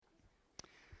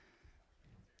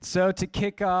So to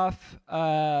kick off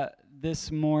this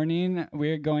morning,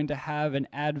 we're going to have an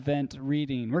Advent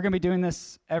reading. We're going to be doing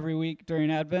this every week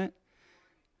during Advent.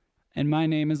 And my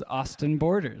name is Austin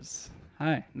Borders.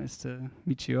 Hi, nice to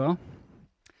meet you all.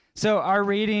 So our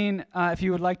reading, if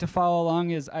you would like to follow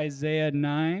along, is Isaiah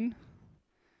 9,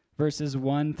 verses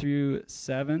 1 through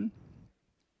 7.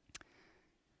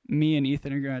 Me and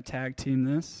Ethan are going to tag team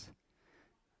this.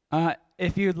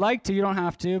 If you'd like to, you don't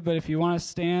have to, but if you want to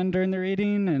stand during the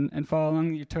reading and follow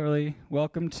along, you're totally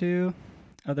welcome to.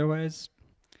 Otherwise,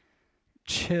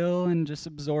 chill and just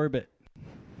absorb it.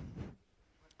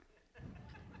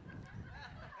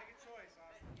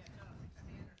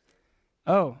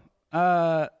 Oh,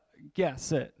 yeah,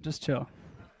 sit. Just chill.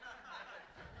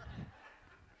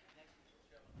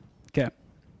 Okay.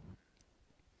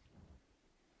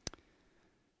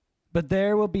 But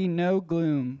there will be no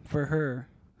gloom for her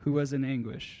who was in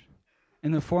anguish.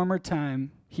 In the former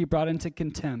time, he brought into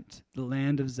contempt the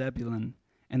land of Zebulun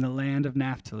and the land of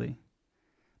Naphtali.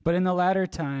 But in the latter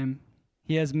time,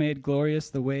 he has made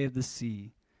glorious the way of the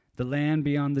sea, the land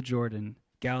beyond the Jordan,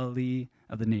 Galilee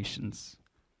of the nations.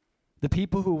 The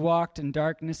people who walked in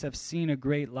darkness have seen a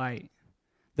great light.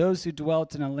 Those who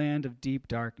dwelt in a land of deep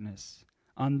darkness,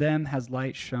 on them has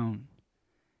light shone.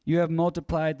 You have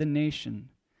multiplied the nation.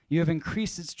 You have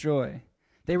increased its joy.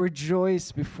 They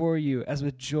rejoice before you as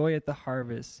with joy at the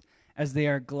harvest, as they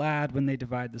are glad when they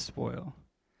divide the spoil.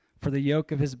 For the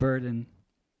yoke of his burden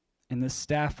and the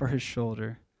staff for his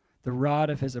shoulder, the rod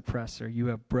of his oppressor you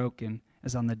have broken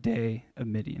as on the day of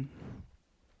Midian.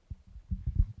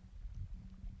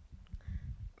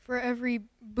 For every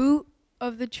boot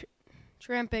of the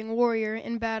tramping warrior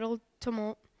in battle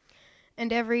tumult,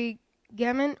 and every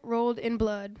garment rolled in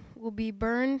blood will be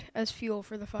burned as fuel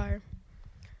for the fire.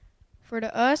 For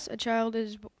to us a child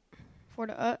is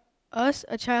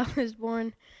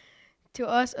born, to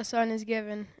us a son is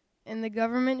given, and the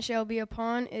government shall be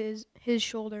upon his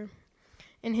shoulder.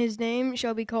 And his name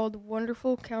shall be called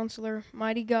Wonderful Counselor,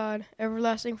 Mighty God,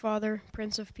 Everlasting Father,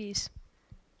 Prince of Peace.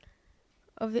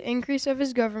 Of the increase of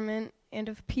his government and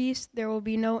of peace there will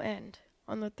be no end,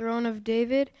 on the throne of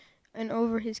David and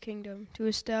over his kingdom, to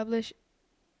establish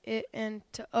it and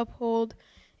to uphold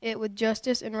it with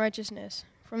justice and righteousness,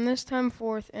 from this time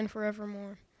forth and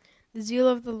forevermore. The zeal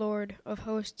of the Lord of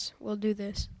hosts will do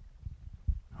this.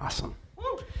 Awesome.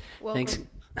 Welcome. Thanks.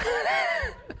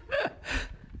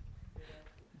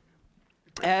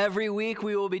 Every week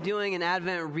we will be doing an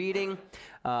Advent reading,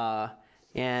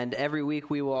 and every week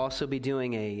we will also be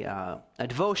doing a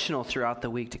devotional throughout the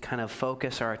week to kind of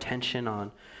focus our attention on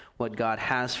what God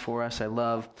has for us. I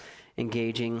love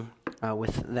engaging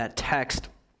with that text.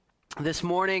 This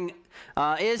morning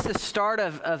is the start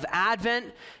of Advent,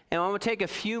 and I'm going to take a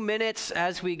few minutes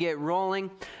as we get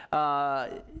rolling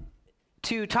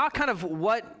to talk kind of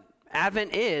what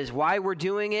Advent is, why we're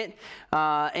doing it,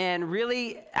 and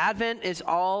really Advent is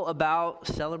all about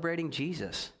celebrating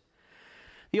Jesus.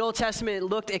 The Old Testament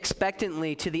looked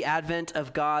expectantly to the advent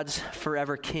of God's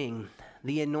forever King,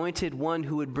 the anointed one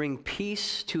who would bring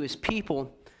peace to his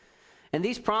people, and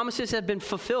these promises have been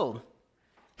fulfilled.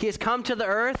 He has come to the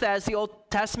earth as the Old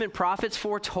Testament prophets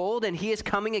foretold, and he is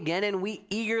coming again, and we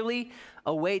eagerly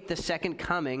await the second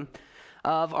coming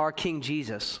of our King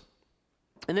Jesus.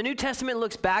 And the New Testament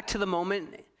looks back to the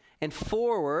moment and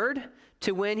forward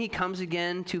to when he comes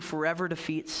again to forever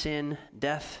defeat sin,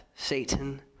 death,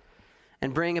 Satan,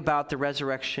 and bring about the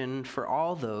resurrection for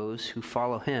all those who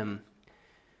follow him.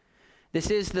 This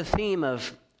is the theme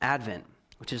of Advent,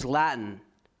 which is Latin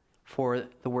for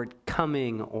the word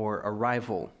coming or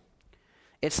arrival.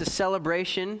 It's the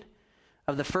celebration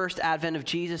of the first advent of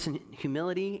Jesus in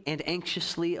humility and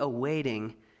anxiously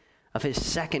awaiting of his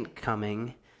second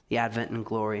coming, the advent in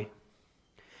glory.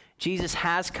 Jesus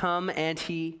has come and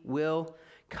he will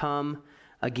come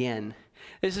again.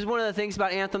 This is one of the things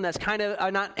about Anthem that's kind of,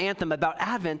 about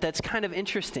Advent that's kind of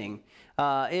interesting,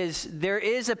 is there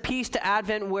is a piece to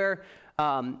Advent where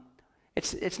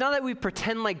it's not that we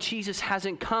pretend like Jesus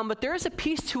hasn't come, but there is a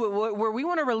piece to it where we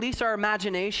want to release our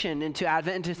imagination into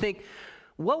Advent and to think,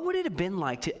 what would it have been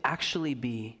like to actually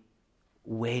be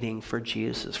waiting for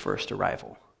Jesus' first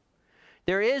arrival?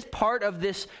 There is part of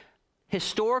this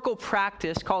historical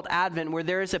practice called Advent where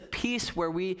there is a piece where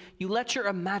you let your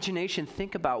imagination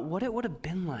think about what it would have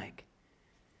been like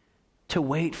to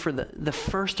wait for the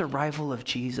first arrival of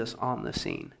Jesus on the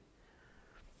scene.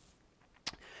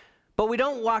 But we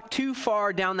don't walk too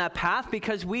far down that path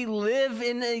because we live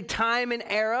in a time and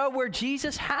era where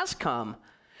Jesus has come.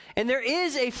 And there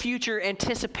is a future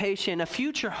anticipation, a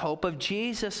future hope of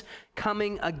Jesus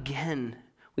coming again.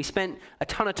 We We spent a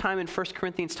ton of time in 1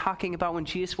 Corinthians talking about when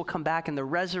Jesus will come back and the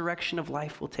resurrection of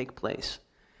life will take place.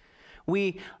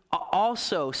 We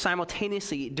also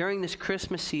simultaneously, during this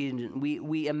Christmas season,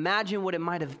 we imagine what it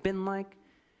might have been like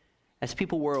as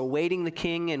people were awaiting the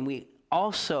King, and we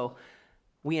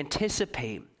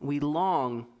anticipate, we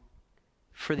long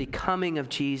for the coming of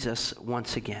Jesus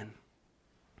once again.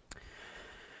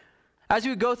 As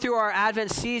we go through our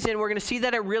Advent season, we're going to see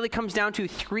that it really comes down to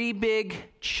 3 big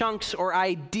chunks or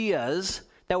ideas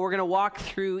that we're going to walk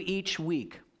through each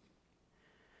week.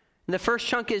 And the first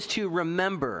chunk is to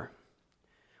remember.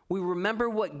 We remember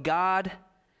what God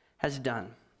has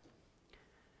done.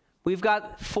 We've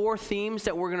got 4 themes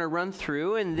that we're going to run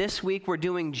through, and this week we're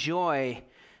doing joy.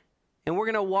 And we're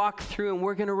going to walk through and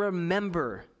we're going to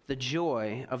remember the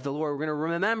joy of the Lord. We're going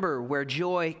to remember where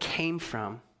joy came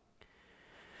from.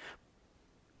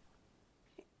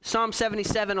 Psalm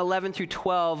 77, 11 through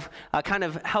 12 kind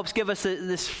of helps give us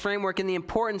this framework and the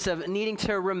importance of needing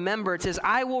to remember. It says,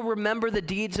 I will remember the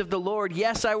deeds of the Lord.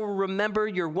 Yes, I will remember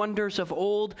your wonders of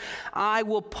old. I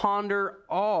will ponder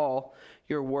all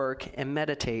your work and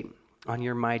meditate on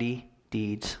your mighty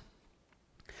deeds.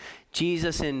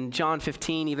 Jesus in John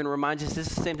 15 even reminds us this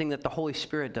is the same thing that the Holy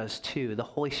Spirit does too. The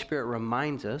Holy Spirit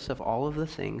reminds us of all of the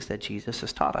things that Jesus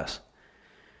has taught us.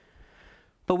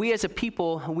 But we as a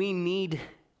people, we need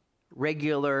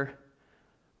regular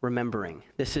remembering.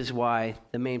 This is why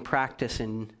the main practice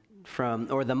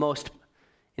the most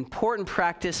important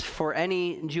practice for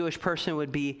any Jewish person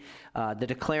would be the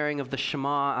declaring of the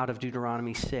Shema out of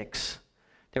Deuteronomy 6.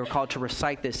 They were called to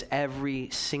recite this every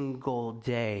single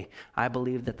day. I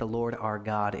believe that the Lord our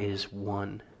God is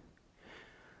one.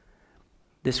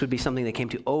 This would be something that came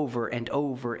to over and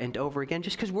over and over again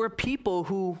just because we're people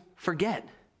who forget.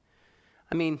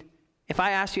 I mean, if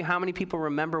I asked you how many people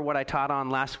remember what I taught on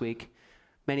last week,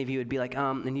 many of you would be like,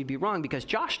 and you'd be wrong because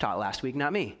Josh taught last week,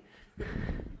 not me.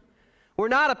 We're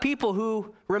not a people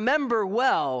who remember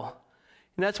well.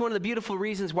 And that's one of the beautiful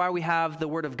reasons why we have the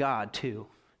Word of God too,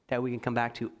 that we can come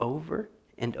back to over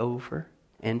and over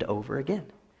and over again.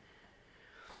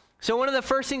 So one of the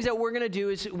first things that we're going to do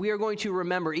is we are going to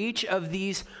remember each of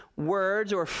these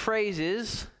words or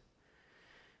phrases,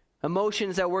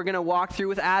 emotions that we're going to walk through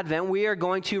with Advent. We are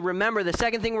going to remember. The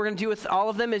second thing we're going to do with all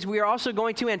of them is we are also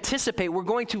going to anticipate. We're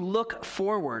going to look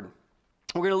forward.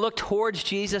 We're going to look towards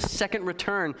Jesus' second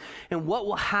return and what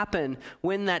will happen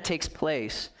when that takes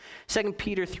place. 2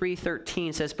 Peter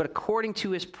 3:13 says, but according to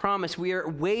his promise, we are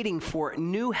waiting for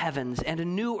new heavens and a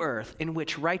new earth in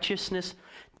which righteousness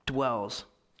dwells.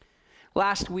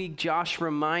 Last week, Josh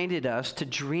reminded us to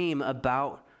dream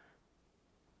about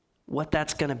what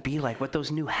that's going to be like, what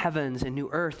those new heavens and new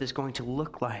earth is going to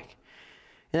look like.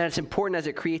 And that it's important as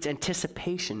it creates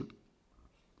anticipation,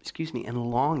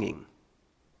 and longing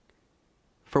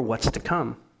for what's to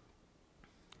come.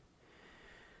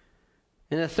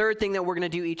 And the third thing that we're going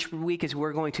to do each week is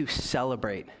we're going to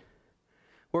celebrate.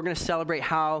 We're going to celebrate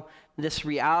how this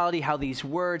reality, how these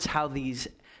words, how these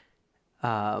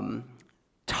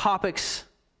topics,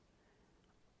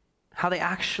 how they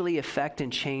actually affect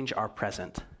and change our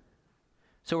present.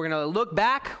 So we're going to look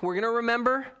back, we're going to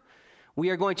remember, we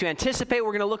are going to anticipate,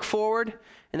 we're going to look forward,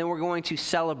 and then we're going to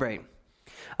celebrate.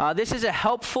 This is a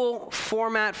helpful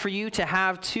format for you to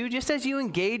have too, just as you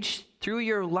engage through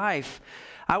your life.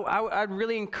 I'd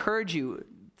really encourage you,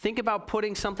 think about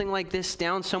putting something like this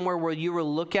down somewhere where you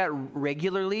will look at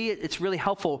regularly. It's really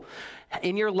helpful.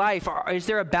 In your life, is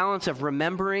there a balance of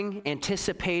remembering,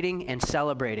 anticipating, and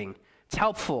celebrating? It's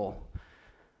helpful.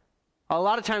 A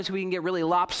lot of times we can get really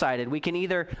lopsided. We can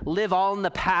either live all in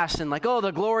the past and like,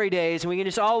 the glory days, and we can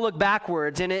just all look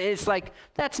backwards. And it's like,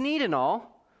 that's neat and all.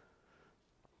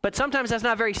 But sometimes that's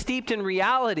not very steeped in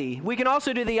reality. We can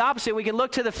also do the opposite. We can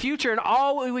look to the future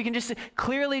and we can just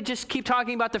clearly just keep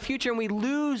talking about the future, and we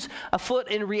lose a foot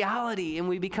in reality and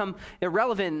we become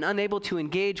irrelevant and unable to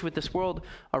engage with this world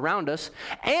around us.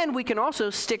 And we can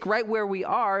also stick right where we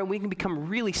are, and we can become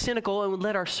really cynical and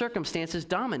let our circumstances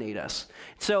dominate us.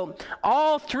 So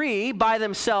all three by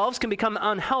themselves can become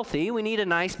unhealthy. We need a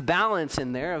nice balance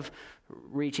in there of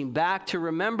reaching back to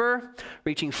remember,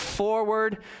 reaching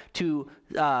forward to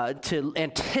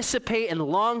anticipate and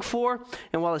long for,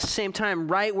 and while at the same time,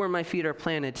 right where my feet are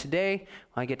planted today,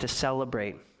 I get to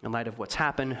celebrate in light of what's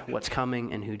happened, what's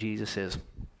coming, and who Jesus is.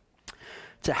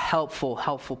 It's a helpful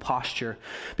posture.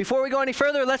 Before we go any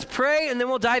further, let's pray, and then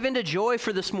we'll dive into joy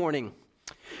for this morning.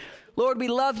 Lord, we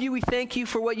love you. We thank you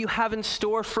for what you have in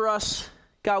store for us.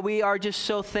 God, we are just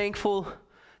so thankful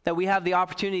that we have the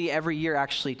opportunity every year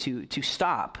actually to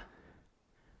stop,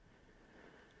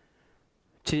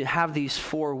 to have these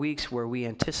 4 weeks where we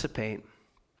anticipate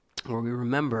where we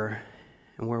remember,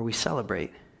 and where we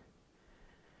celebrate.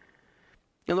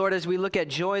 And Lord, as we look at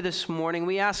joy this morning,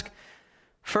 we ask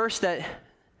first that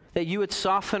you would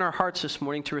soften our hearts this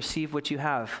morning to receive what you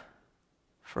have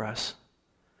for us.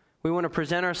 We want to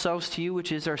present ourselves to you,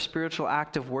 which is our spiritual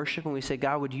act of worship, and we say,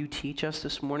 God, would you teach us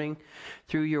this morning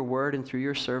through your word and through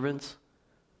your servants?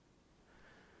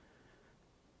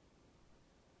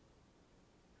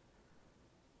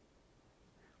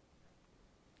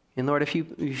 And Lord, if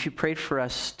you prayed for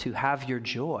us to have your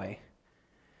joy,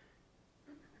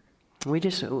 we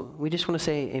just want to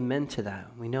say amen to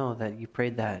that. We know that you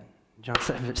prayed that, John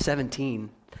 17,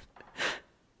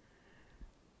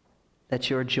 that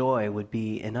your joy would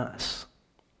be in us.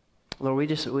 Lord, we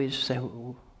just say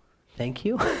thank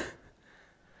you. And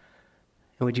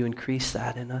would you increase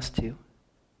that in us too?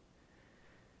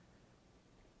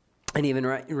 And even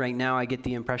right now, I get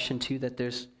the impression too that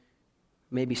there's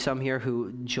maybe some here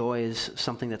who joy is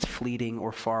something that's fleeting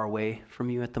or far away from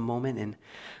you at the moment.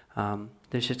 And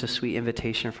there's just a sweet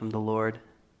invitation from the Lord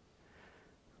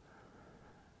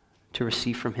to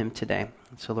receive from him today.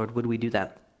 So Lord, would we do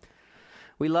that?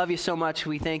 We love you so much.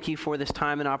 We thank you for this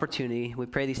time and opportunity. We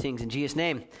pray these things in Jesus'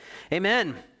 name.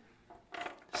 Amen.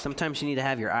 Sometimes you need to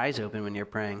have your eyes open when you're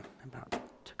praying. I about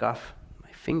took off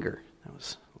my finger. That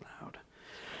was loud.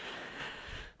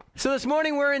 So this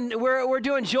morning we're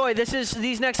doing joy. This is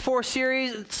these next 4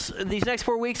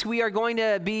 weeks we are going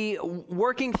to be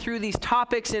working through these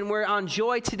topics, and we're on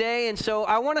joy today. And so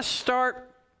I want to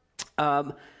start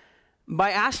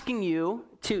by asking you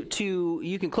to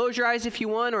you can close your eyes if you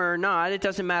want or not. It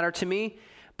doesn't matter to me.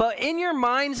 But in your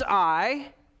mind's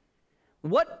eye,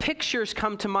 what pictures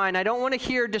come to mind? I don't want to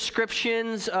hear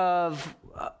descriptions of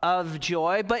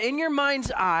joy, but in your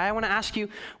mind's eye, I want to ask you,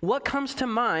 what comes to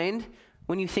mind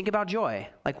when you think about joy?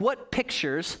 Like, what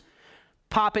pictures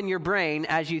pop in your brain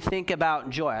as you think about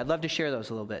joy? I'd love to share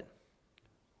those a little bit.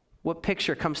 What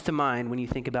picture comes to mind when you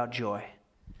think about joy?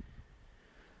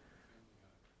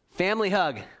 Family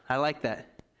hug. I like that.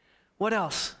 What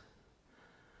else?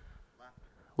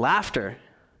 Laughter.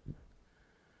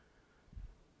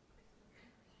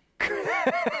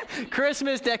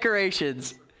 Christmas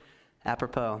decorations.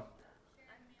 Apropos.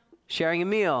 Sharing a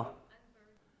meal.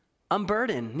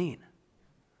 Unburden. Neat.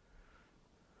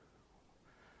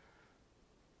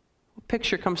 What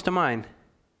picture comes to mind?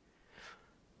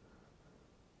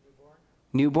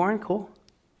 Newborn. Cool.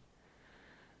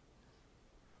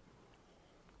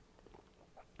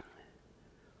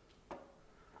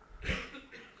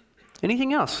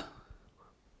 Anything else?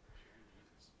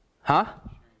 Huh?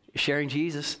 Sharing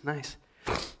Jesus. Nice.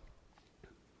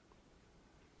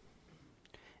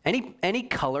 Any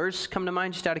colors come to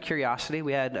mind, just out of curiosity?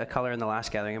 We had a color in the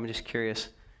last gathering. I'm just curious.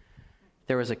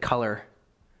 There was a color.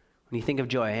 When you think of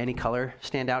joy, any color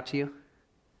stand out to you?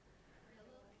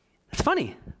 That's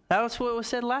funny. That was what was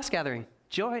said last gathering.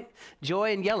 Joy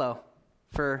and yellow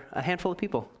for a handful of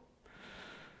people.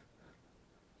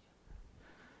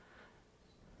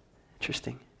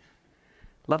 Interesting.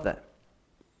 Love that.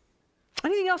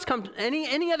 Anything else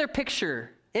any other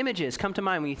images come to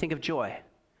mind when you think of joy?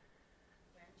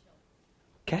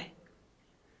 Okay.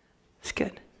 That's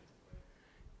good.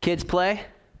 Kids play?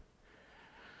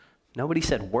 Nobody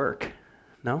said work.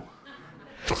 No?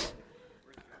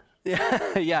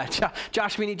 Yeah.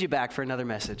 Josh, we need you back for another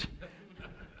message.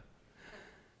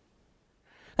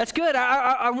 That's good.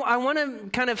 I want to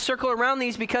kind of circle around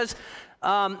these because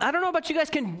I don't know about you guys.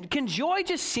 Can joy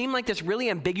just seem like this really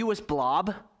ambiguous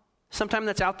blob? Sometime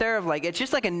that's out there of like, it's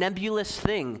just like a nebulous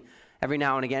thing every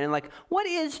now and again. And like, what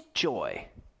is joy?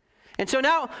 And so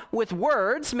now with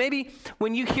words, maybe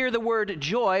when you hear the word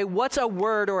joy, what's a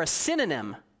word or a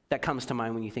synonym that comes to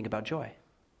mind when you think about joy?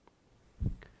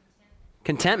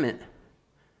 Contentment.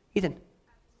 Ethan.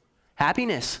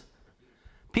 Happiness.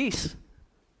 Peace.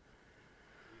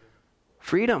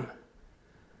 Freedom.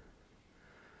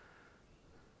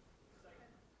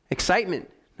 Excitement.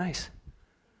 Nice.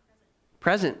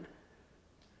 Present.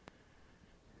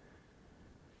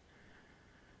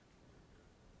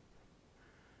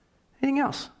 Anything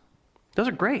else? Those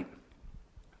are great.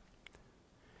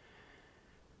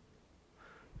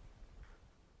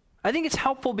 I think it's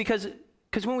helpful because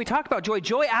when we talk about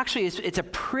joy actually it's a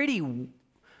pretty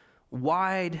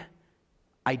wide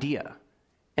idea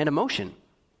and emotion.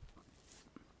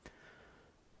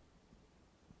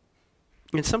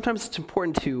 And sometimes it's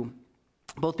important to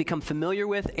both become familiar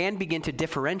with and begin to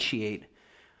differentiate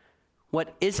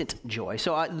what isn't joy.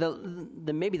 So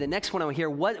maybe the next one I will hear,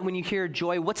 when you hear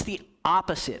joy, what's the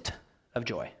opposite of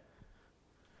joy?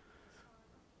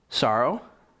 Sorrow.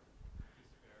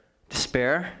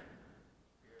 Despair.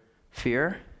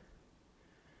 Fear.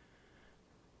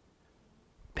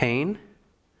 Pain.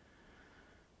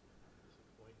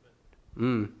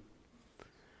 It's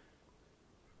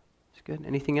good.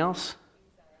 Anything else?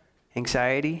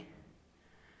 Anxiety.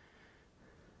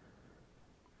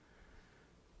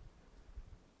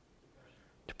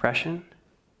 Depression.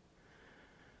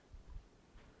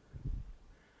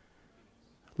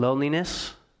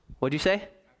 Loneliness. What'd you say?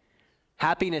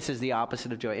 Happiness is the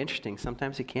opposite of joy. Interesting.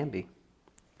 Sometimes it can be.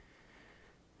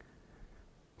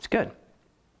 It's good.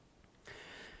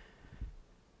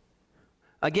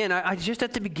 Again, I just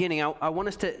at the beginning, I want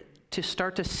us to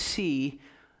start to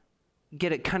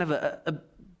get a kind of a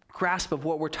grasp of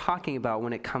what we're talking about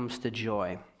when it comes to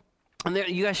joy. And there,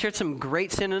 you guys shared some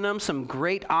great synonyms, some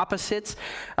great opposites.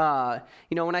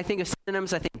 When I think of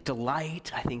synonyms, I think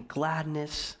delight, I think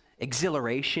gladness,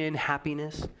 exhilaration,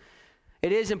 happiness.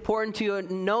 It is important to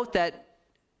note that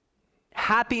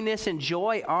happiness and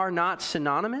joy are not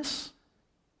synonymous.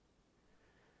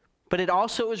 But it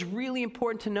also is really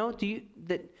important to note, do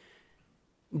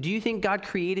you think God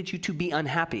created you to be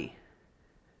unhappy?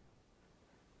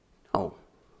 No.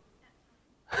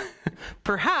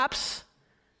 Perhaps,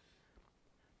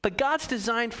 but God's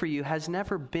design for you has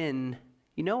never been,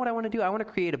 you know what I want to do? I want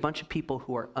to create a bunch of people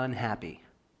who are unhappy.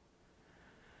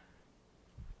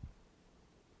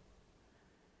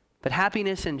 But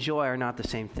happiness and joy are not the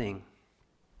same thing.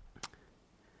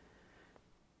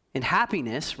 And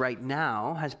happiness right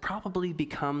now has probably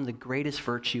become the greatest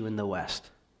virtue in the West.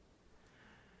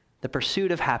 The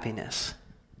pursuit of happiness.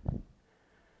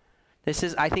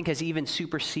 This I think, has even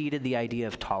superseded the idea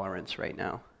of tolerance right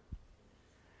now.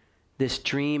 This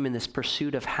dream and this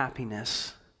pursuit of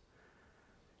happiness,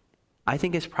 I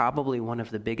think, is probably one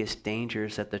of the biggest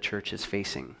dangers that the church is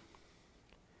facing.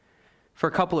 For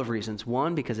a couple of reasons.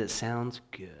 One, because it sounds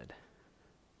good.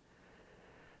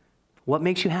 What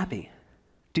makes you happy?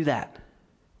 Do that.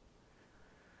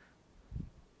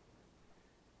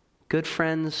 Good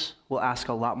friends will ask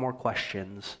a lot more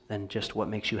questions than just what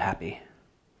makes you happy.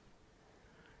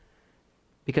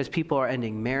 Because people are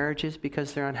ending marriages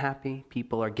because they're unhappy.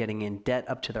 People are getting in debt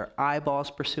up to their eyeballs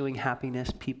pursuing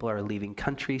happiness. People are leaving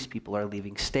countries. People are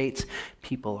leaving states.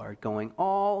 People are going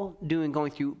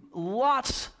through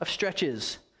lots of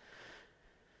stretches,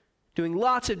 doing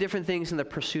lots of different things in the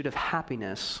pursuit of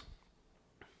happiness,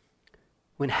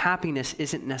 when happiness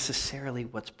isn't necessarily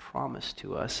what's promised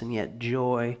to us, and yet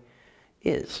joy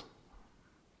is.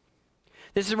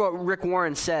 This is what Rick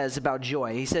Warren says about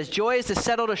joy. He says, joy is the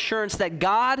settled assurance that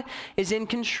God is in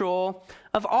control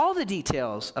of all the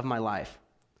details of my life.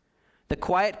 The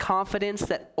quiet confidence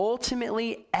that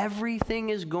ultimately everything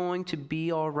is going to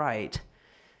be all right.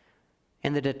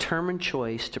 And the determined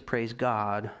choice to praise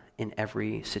God in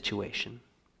every situation.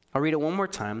 I'll read it one more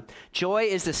time. Joy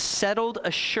is the settled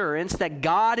assurance that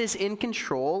God is in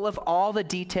control of all the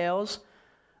details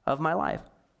of my life.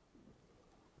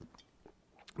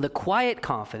 The quiet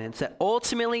confidence that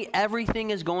ultimately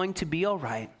everything is going to be all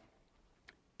right,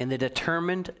 and the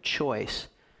determined choice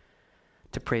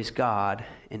to praise God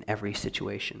in every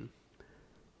situation.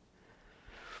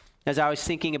 As I was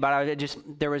thinking about it,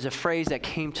 there was a phrase that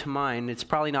came to mind. It's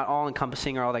probably not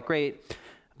all-encompassing or all that great,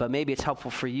 but maybe it's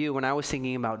helpful for you. When I was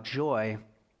thinking about joy,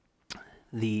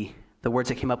 the words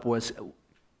that came up was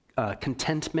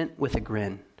contentment with a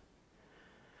grin,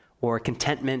 or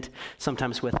contentment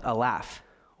sometimes with a laugh,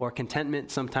 or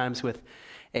contentment sometimes with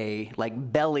a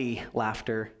belly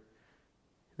laughter,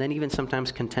 then even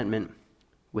sometimes contentment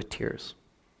with tears.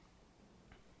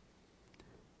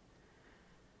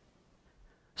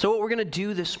 So what we're going to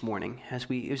do this morning as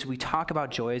we talk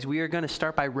about joy is we are going to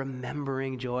start by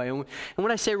remembering joy. And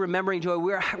when I say remembering joy,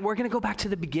 we're going to go back to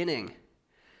the beginning.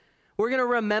 We're going to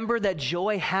remember that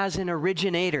joy has an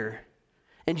originator,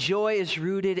 and joy is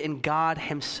rooted in God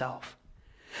himself.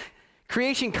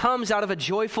 Creation comes out of a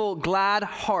joyful, glad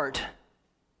heart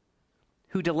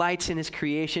who delights in his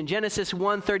creation. Genesis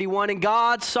 1:31, and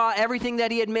God saw everything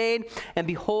that he had made, and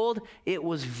behold, it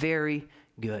was very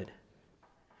good.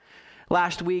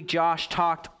 Last week, Josh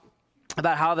talked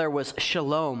about how there was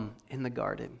shalom in the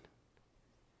garden.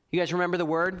 You guys remember the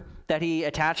word that he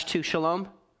attached to shalom?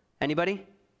 Anybody?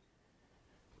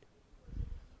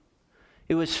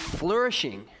 It was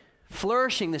flourishing.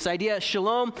 Flourishing, this idea,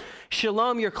 shalom,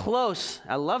 you're close.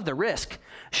 I love the risk.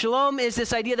 Shalom is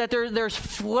this idea that there's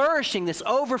flourishing, this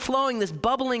overflowing, this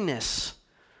bubblingness.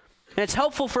 And it's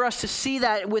helpful for us to see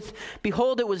that with,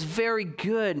 behold, it was very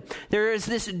good. There is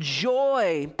this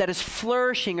joy that is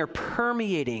flourishing or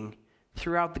permeating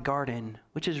throughout the garden,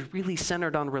 which is really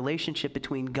centered on relationship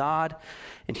between God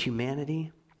and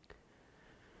humanity.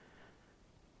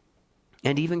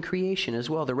 And even creation as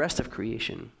well, the rest of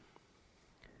creation.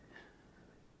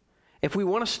 If we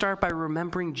want to start by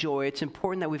remembering joy, it's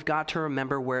important that we've got to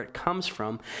remember where it comes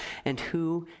from and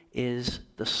who is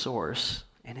the source,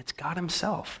 and it's God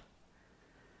himself.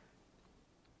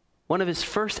 One of his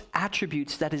first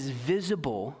attributes that is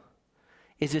visible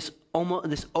is this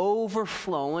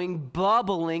overflowing,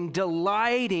 bubbling,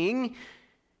 delighting,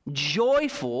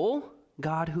 joyful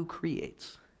God who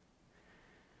creates.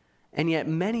 And yet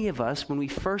many of us, when we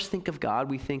first think of God,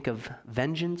 we think of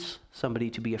vengeance, somebody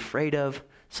to be afraid of,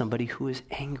 somebody who is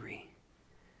angry.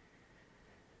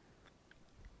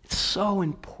 It's so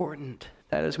important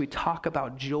that as we talk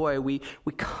about joy, we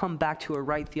come back to a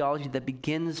right theology that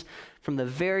begins from the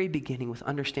very beginning with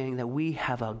understanding that we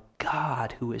have a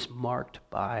God who is marked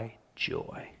by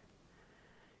joy.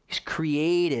 He's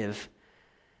creative,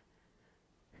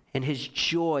 and his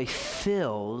joy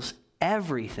fills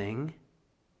everything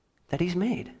that he's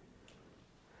made.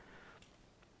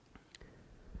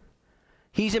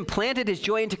 He's implanted his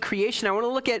joy into creation. I want to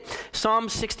look at Psalm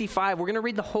 65. We're going to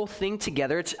read the whole thing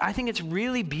together. I think it's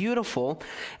really beautiful,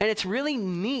 and it's really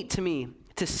neat to me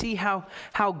to see how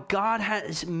God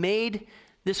has made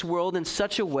this world in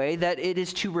such a way that it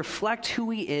is to reflect who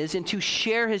he is and to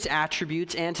share his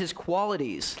attributes and his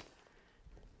qualities.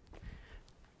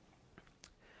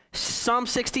 Psalm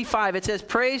 65, it says,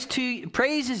 Praise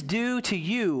is due to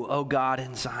you, O God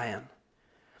in Zion.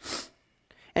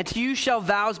 And to you shall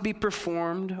vows be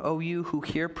performed, O you who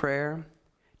hear prayer.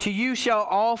 To you shall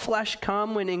all flesh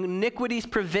come. When iniquities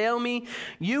prevail me,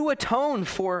 you atone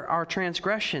for our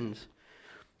transgressions.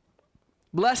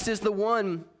 Blessed is the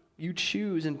one you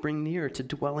choose and bring near to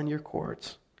dwell in your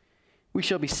courts. We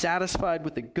shall be satisfied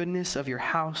with the goodness of your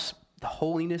house, the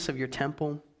holiness of your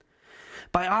temple.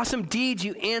 By awesome deeds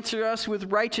you answer us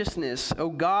with righteousness, O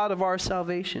God of our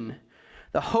salvation.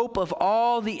 The hope of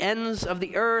all the ends of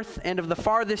the earth and of the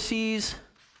farthest seas,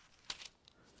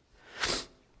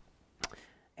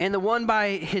 and the one by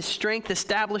his strength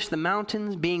established the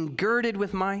mountains, being girded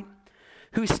with might,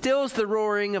 who stills the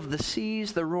roaring of the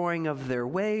seas, the roaring of their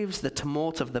waves, the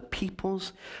tumult of the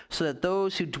peoples, so that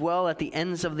those who dwell at the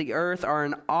ends of the earth are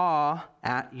in awe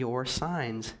at your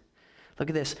signs. Look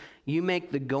at this. You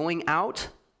make the going out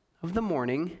of the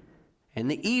morning and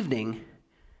the evening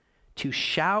to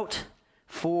shout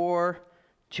for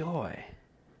joy.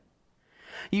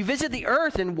 You visit the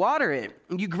earth and water it.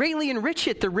 You greatly enrich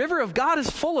it. The river of God is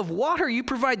full of water. You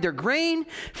provide their grain,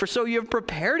 for so you have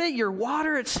prepared it. Your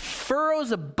water, it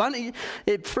furrows abundantly,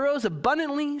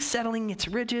 settling its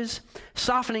ridges,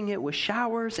 softening it with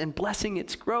showers, and blessing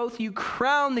its growth. You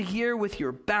crown the year with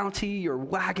your bounty. Your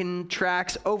wagon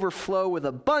tracks overflow with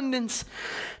abundance.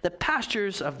 The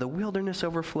pastures of the wilderness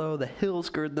overflow. The hills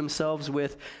gird themselves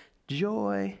with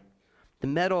joy. The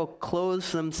meadow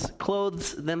clothes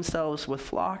themselves with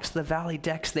flocks. The valley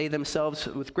decks they themselves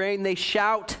with grain. They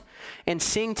shout and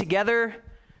sing together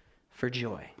for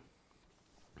joy.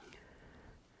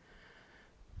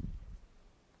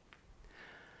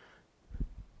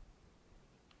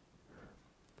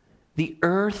 The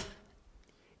earth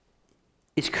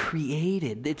is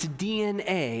created. Its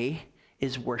DNA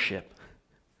is worship.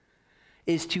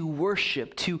 Is to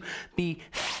worship, to be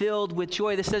filled with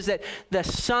joy. This says that the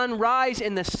sunrise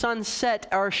and the sunset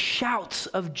are shouts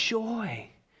of joy.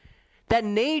 That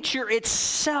nature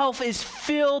itself is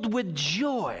filled with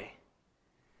joy.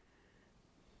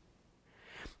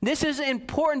 This is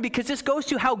important because this goes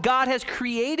to how God has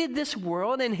created this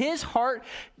world and his heart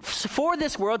for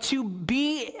this world to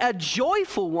be a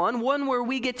joyful one where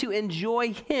we get to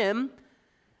enjoy him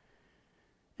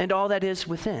and all that is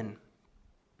within.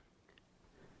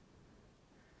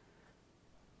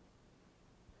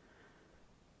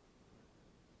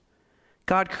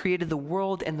 God created the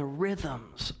world and the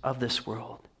rhythms of this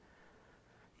world,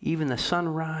 even the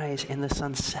sunrise and the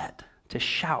sunset, to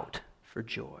shout for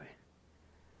joy.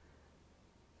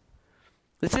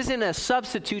 This isn't a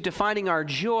substitute to finding our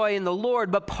joy in the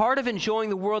Lord, but part of enjoying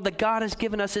the world that God has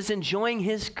given us is enjoying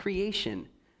his creation.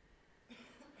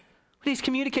 What he's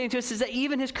communicating to us is that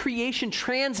even his creation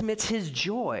transmits his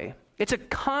joy. It's a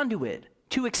conduit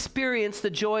to experience the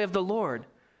joy of the Lord.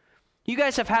 You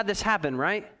guys have had this happen,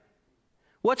 right?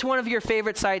 What's one of your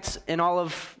favorite sites in all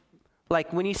of,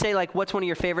 like, when you say, like, what's one of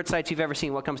your favorite sites you've ever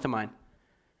seen? What comes to mind?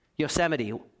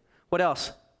 Yosemite. What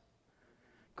else?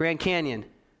 Grand Canyon.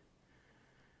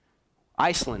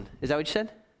 Iceland. Is that what you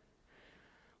said?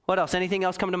 What else? Anything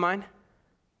else come to mind?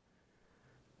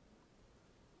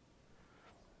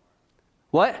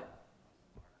 What?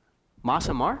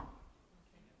 Masa Mar?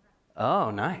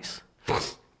 Oh, nice.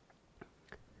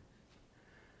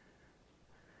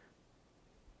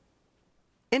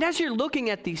 And as you're looking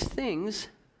at these things,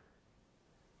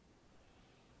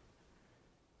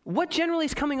 what generally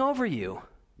is coming over you?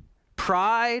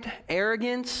 Pride,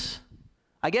 arrogance?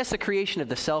 I guess the creation of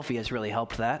the selfie has really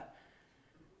helped that.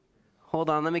 Hold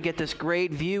on, let me get this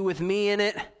great view with me in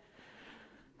it.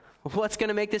 What's going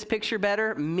to make this picture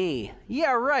better? Me.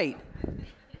 Yeah, right.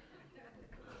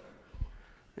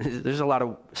 There's a lot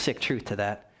of sick truth to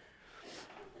that.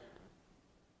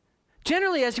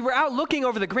 Generally, as we're out looking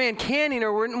over the Grand Canyon,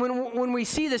 or when we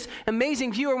see this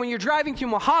amazing view, or when you're driving through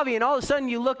Mojave and all of a sudden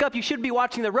you look up, you should be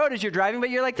watching the road as you're driving,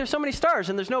 but you're like, there's so many stars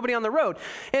and there's nobody on the road.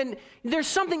 And there's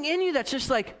something in you that's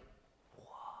just like, whoa.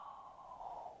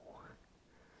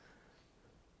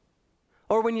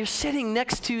 Or when you're sitting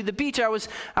next to the beach, I was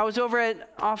over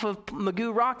off of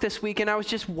Magoo Rock this week, and I was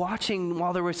just watching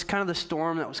while there was kind of the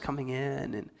storm that was coming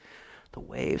in and the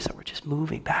waves that were just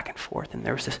moving back and forth, and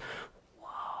there was this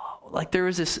like there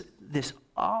was this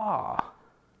awe,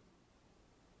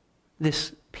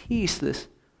 this peace, this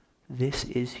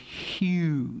is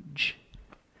huge.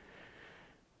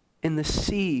 And the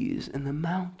seas and the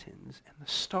mountains and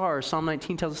the stars, Psalm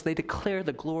 19 tells us they declare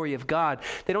the glory of God.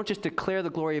 They don't just declare the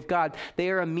glory of God, they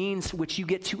are a means which you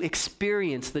get to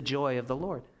experience the joy of the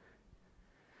Lord.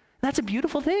 That's a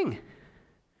beautiful thing.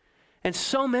 And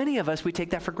so many of us, we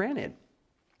take that for granted.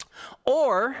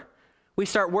 Or we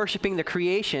start worshiping the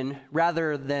creation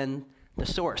rather than the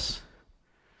source.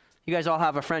 You guys all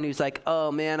have a friend who's like,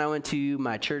 oh man, I went to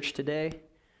my church today.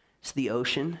 It's the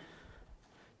ocean.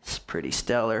 It's pretty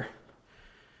stellar.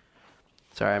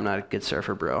 Sorry, I'm not a good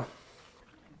surfer, bro.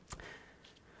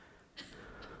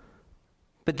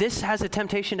 But this has a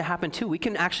temptation to happen too. We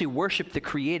can actually worship the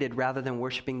created rather than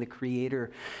worshiping the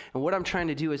creator. And what I'm trying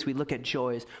to do as we look at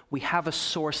joy is we have a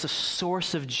source. The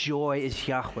source of joy is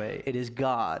Yahweh. It is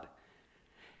God.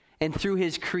 And through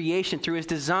his creation, through his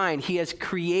design, he has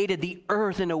created the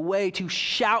earth in a way to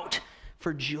shout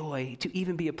for joy, to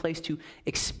even be a place to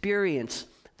experience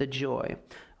the joy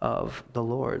of the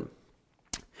Lord.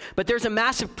 But there's a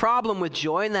massive problem with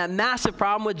joy, and that massive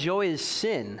problem with joy is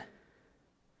sin.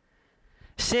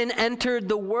 Sin entered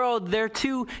the world. There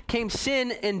too came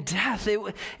sin and death,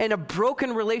 and a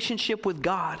broken relationship with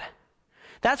God.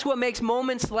 That's what makes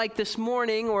moments like this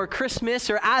morning or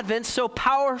Christmas or Advent so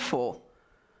powerful.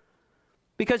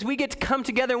 Because we get to come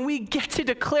together and we get to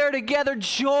declare together,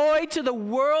 joy to the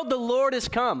world, the Lord has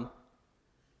come.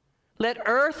 Let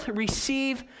earth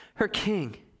receive her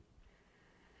King.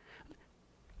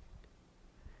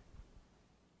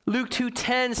 Luke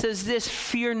 2:10 says this,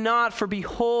 fear not, for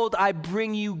behold, I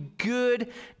bring you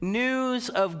good news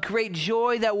of great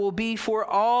joy that will be for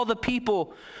all the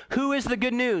people. Who is the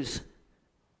good news?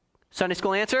 Sunday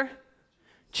school answer?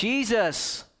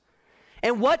 Jesus.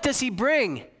 And what does he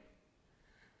bring?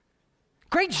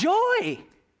 Great joy.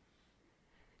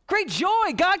 Great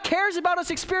joy. God cares about us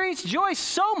experiencing joy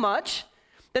so much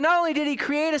that not only did he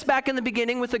create us back in the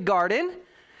beginning with the garden,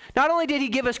 not only did he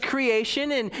give us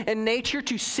creation and nature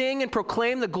to sing and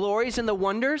proclaim the glories and the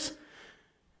wonders,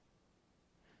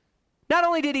 not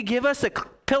only did he give us the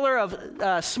pillar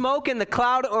of smoke and the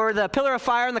cloud, or the pillar of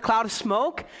fire and the cloud of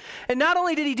smoke, and not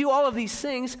only did he do all of these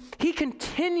things, he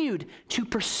continued to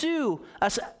pursue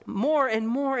us more and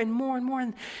more and more and more.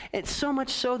 And it's so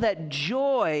much so that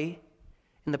joy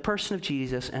in the person of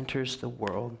Jesus enters the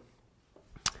world.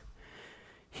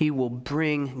 He will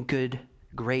bring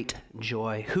great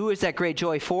joy. Who is that great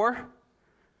joy for?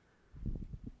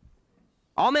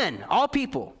 All men, all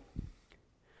people.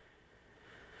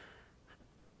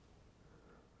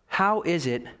 How is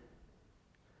it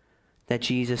that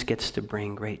Jesus gets to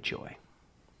bring great joy?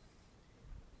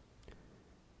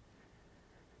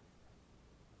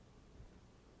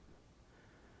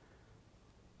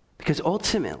 Because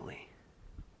ultimately,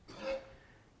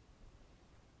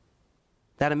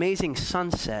 that amazing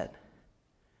sunset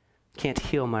can't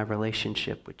heal my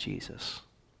relationship with Jesus.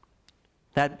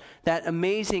 That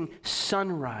amazing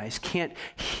sunrise can't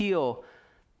heal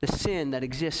the sin that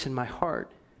exists in my heart.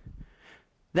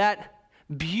 That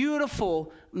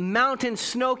beautiful mountain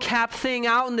snow-capped thing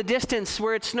out in the distance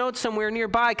where it snowed somewhere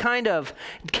nearby, kind of,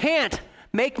 can't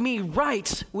make me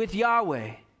right with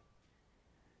Yahweh.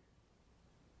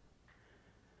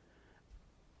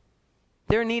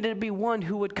 There needed to be one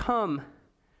who would come.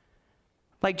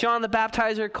 Like John the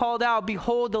Baptizer called out,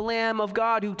 behold the Lamb of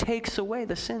God who takes away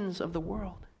the sins of the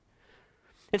world.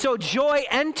 And so joy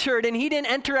entered, and he didn't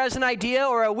enter as an idea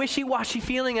or a wishy-washy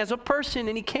feeling, as a person,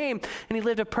 and he came and he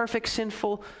lived a perfect,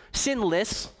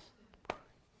 sinless,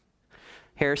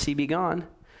 heresy be gone,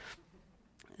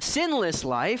 sinless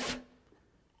life,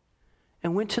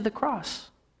 and went to the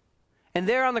cross. And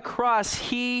there on the cross,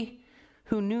 he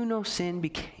who knew no sin,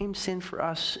 became sin for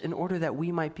us in order that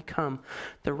we might become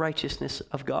the righteousness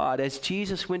of God. As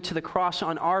Jesus went to the cross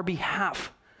on our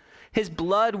behalf, his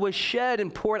blood was shed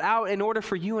and poured out in order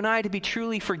for you and I to be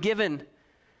truly forgiven.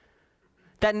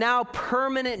 That now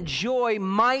permanent joy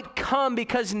might come,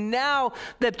 because now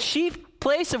the chief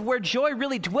place of where joy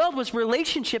really dwelled was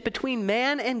relationship between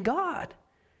man and God.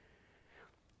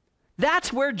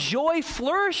 That's where joy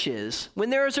flourishes,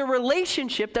 when there is a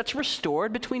relationship that's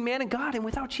restored between man and God. And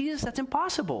without Jesus, that's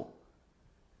impossible.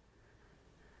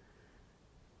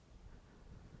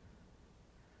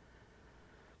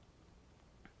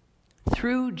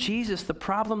 Through Jesus, the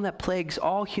problem that plagues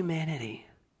all humanity,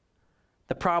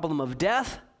 the problem of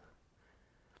death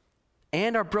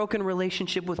and our broken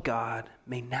relationship with God,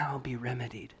 may now be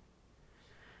remedied.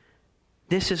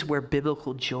 This is where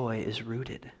biblical joy is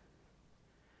rooted.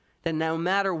 That no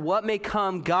matter what may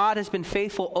come, God has been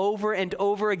faithful over and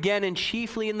over again, and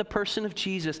chiefly in the person of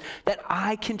Jesus, that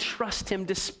I can trust him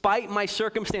despite my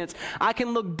circumstance. I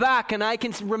can look back and I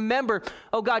can remember,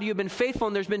 oh God, you've been faithful,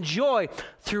 and there's been joy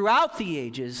throughout the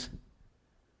ages.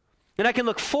 And I can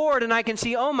look forward and I can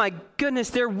see, oh my goodness,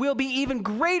 there will be even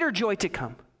greater joy to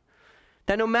come.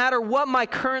 That no matter what my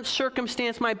current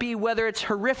circumstance might be, whether it's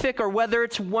horrific or whether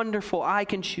it's wonderful, I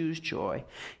can choose joy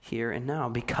here and now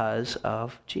because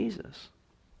of Jesus.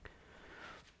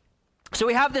 So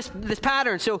we have this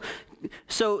pattern. So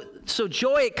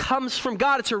joy, it comes from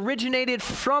God. It's originated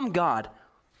from God.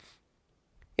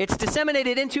 It's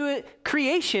disseminated into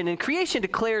creation, and creation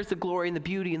declares the glory and the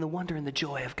beauty and the wonder and the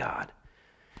joy of God.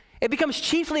 It becomes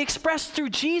chiefly expressed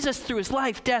through Jesus, through his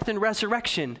life, death, and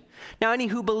resurrection. Now, any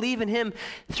who believe in him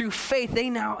through faith, they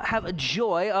now have a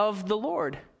joy of the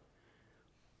Lord.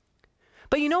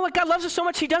 But you know what? God loves us so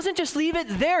much, he doesn't just leave it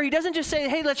there. He doesn't just say,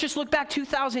 hey, let's just look back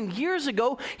 2,000 years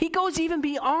ago. He goes even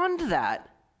beyond that.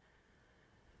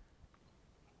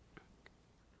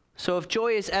 So if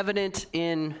joy is evident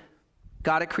in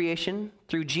God at creation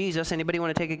through Jesus, anybody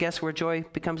want to take a guess where joy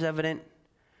becomes evident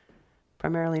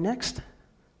primarily next?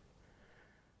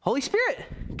 Holy Spirit.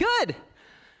 Good.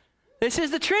 This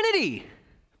is the Trinity.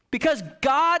 Because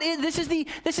God is, this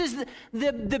is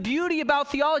the beauty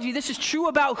about theology. This is true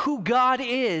about who God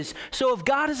is. So if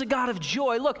God is a God of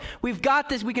joy, look, we've got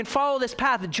this, we can follow this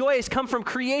path. The joy has come from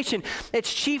creation.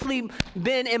 It's chiefly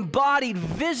been embodied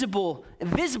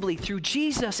visibly through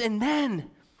Jesus, and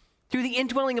then through the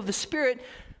indwelling of the Spirit.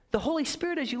 The Holy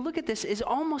Spirit, as you look at this, is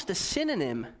almost a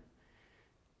synonym.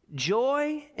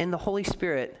 Joy and the Holy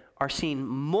Spirit are seen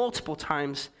multiple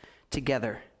times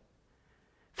together.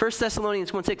 1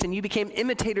 Thessalonians 1:6, and you became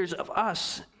imitators of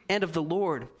us and of the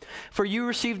Lord, for you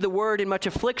received the word in much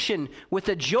affliction with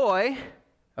the joy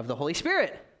of the Holy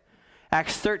Spirit.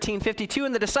 Acts 13:52,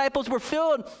 and the disciples were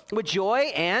filled with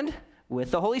joy and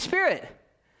with the Holy Spirit.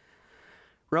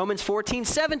 Romans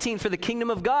 14:17, for the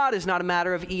kingdom of God is not a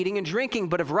matter of eating and drinking,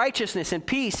 but of righteousness and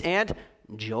peace and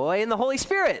joy in the Holy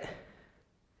Spirit.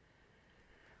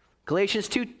 Galatians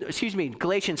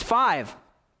 5,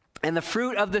 and the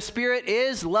fruit of the Spirit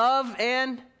is love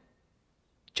and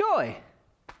joy.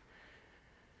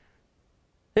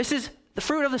 This is the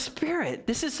fruit of the Spirit.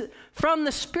 This is from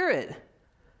the Spirit.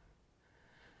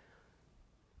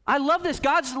 I love this.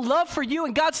 God's love for you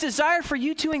and God's desire for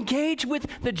you to engage with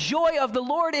the joy of the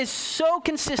Lord is so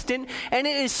consistent, and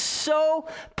it is so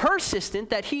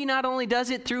persistent that he not only does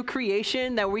it through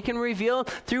creation that we can reveal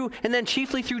through, and then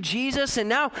chiefly through Jesus, and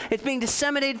now it's being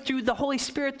disseminated through the Holy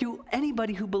Spirit, through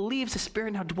anybody who believes the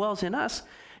Spirit now dwells in us.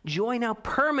 Joy now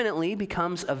permanently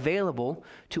becomes available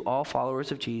to all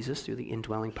followers of Jesus through the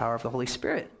indwelling power of the Holy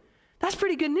Spirit. That's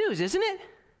pretty good news, isn't it?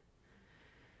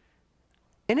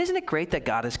 And isn't it great that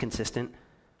God is consistent?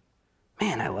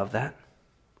 Man, I love that.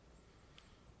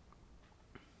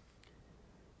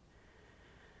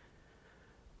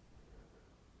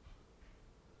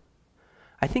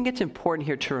 I think it's important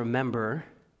here to remember,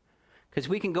 because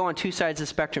we can go on two sides of the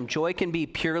spectrum. Joy can be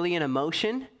purely an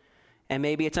emotion, and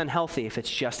maybe it's unhealthy if it's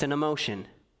just an emotion.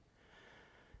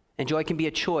 And joy can be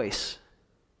a choice.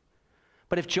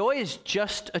 But if joy is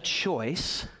just a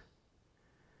choice,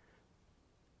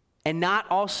 and not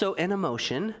also an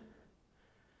emotion,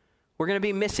 we're going to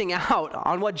be missing out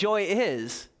on what joy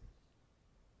is.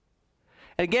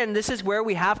 And again, this is where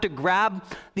we have to grab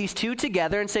these two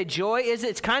together and say joy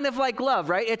it's kind of like love,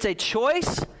 right? It's a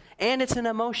choice and it's an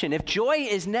emotion. If joy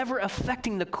is never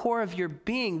affecting the core of your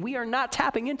being, we are not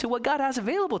tapping into what God has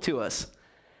available to us.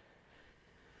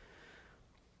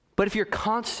 But if you're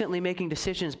constantly making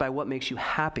decisions by what makes you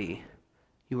happy,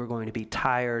 you are going to be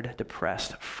tired,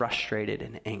 depressed, frustrated,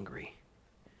 and angry.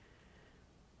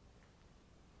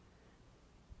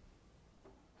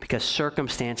 because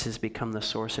circumstances become the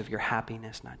source of your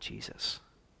happiness, not Jesus.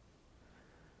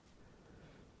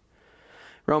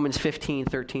 Romans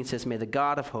 15:13 says, "May the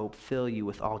God of hope fill you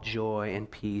with all joy and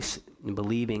peace in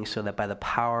believing, so that by the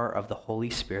power of the Holy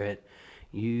Spirit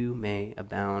you may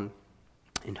abound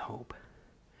in hope."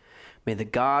 May the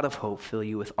God of hope fill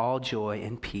you with all joy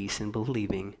and peace in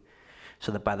believing,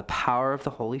 so that by the power of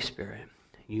the Holy Spirit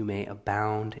you may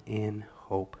abound in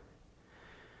hope.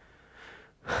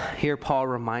 Here Paul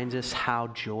reminds us how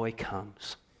joy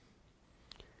comes,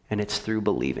 and it's through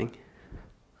believing.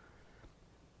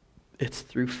 It's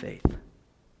through faith.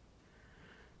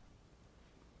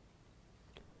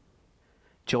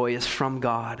 Joy is from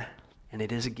God, and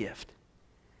it is a gift.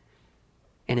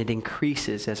 And it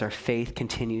increases as our faith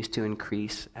continues to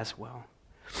increase as well.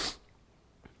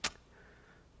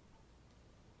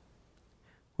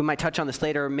 We might touch on this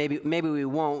later, or maybe we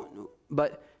won't,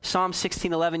 but Psalm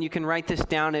 16:11, you can write this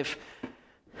down if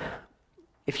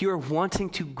you are wanting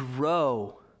to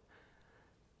grow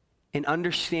in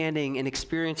understanding and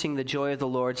experiencing the joy of the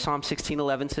Lord. Psalm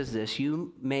 16:11 says this,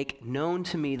 "You make known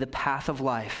to me the path of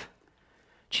life,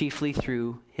 chiefly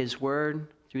through his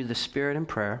word, through the Spirit and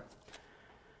prayer.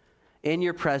 In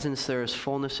your presence there is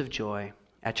fullness of joy.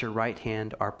 At your right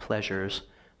hand are pleasures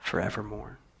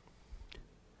forevermore."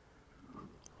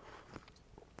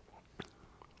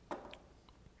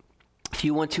 If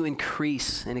you want to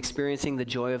increase in experiencing the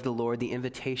joy of the Lord, the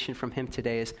invitation from him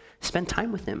today is spend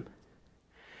time with him.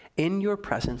 In your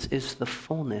presence is the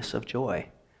fullness of joy.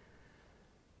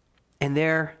 And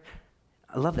there,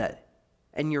 I love that.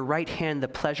 In your right hand, the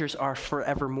pleasures are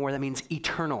forevermore. That means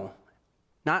eternal.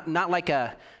 Not like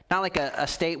a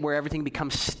state where everything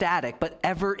becomes static, but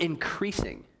ever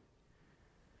increasing.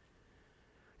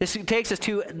 This takes us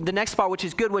to the next spot, which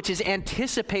is good, which is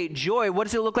anticipate joy. What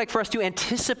does it look like for us to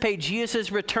anticipate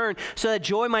Jesus' return so that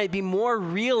joy might be more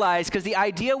realized? Because the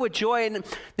idea with joy, and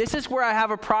this is where I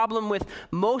have a problem with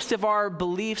most of our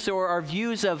beliefs or our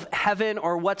views of heaven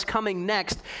or what's coming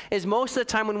next, is most of the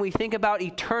time when we think about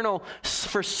eternal,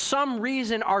 for some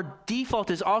reason our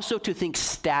default is also to think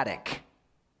static.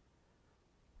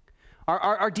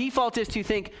 Our default is to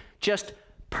think just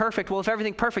perfect. Well, if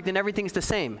everything's perfect, then everything's the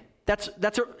same.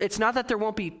 It's not that there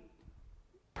won't be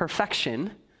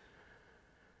perfection,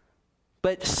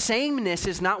 but sameness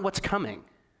is not what's coming.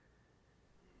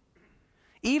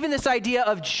 Even this idea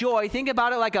of joy, think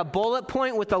about it like a bullet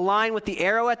point with the line with the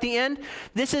arrow at the end.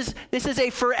 This is a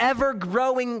forever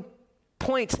growing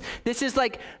point. This is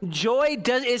like joy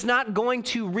is not going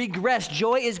to regress.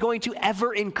 Joy is going to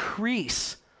ever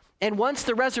increase. And once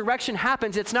the resurrection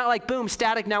happens, it's not like, boom,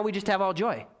 static, now we just have all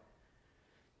joy.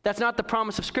 That's not the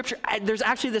promise of Scripture. There's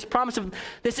actually this promise of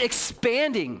this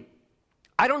expanding.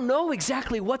 I don't know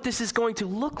exactly what this is going to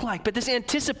look like, but this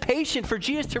anticipation for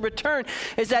Jesus to return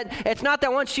is that it's not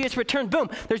that once Jesus returns, boom,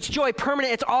 there's joy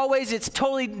permanent. It's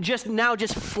totally just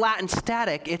flat and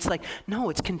static. It's like,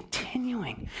 no, it's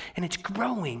continuing, and it's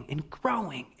growing and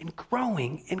growing and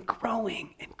growing and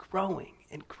growing and growing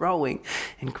and growing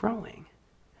and growing.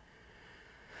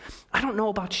 I don't know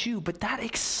about you, but that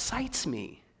excites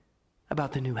me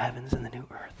about the new heavens and the new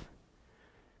earth.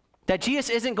 That Jesus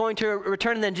isn't going to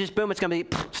return and then just boom, it's going to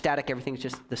be static, everything's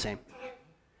just the same.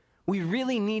 We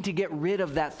really need to get rid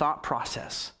of that thought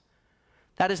process.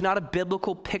 That is not a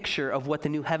biblical picture of what the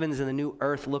new heavens and the new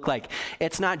earth look like.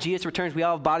 It's not Jesus returns, we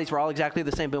all have bodies, we're all exactly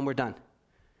the same, boom, we're done.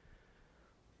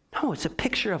 No, it's a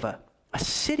picture of a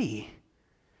city.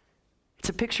 It's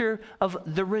a picture of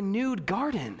the renewed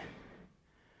garden.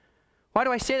 Why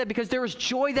do I say that? Because there was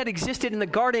joy that existed in the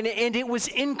garden, and it was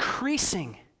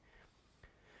increasing.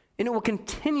 And it will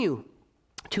continue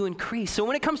to increase. So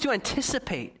when it comes to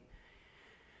anticipate,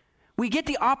 we get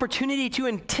the opportunity to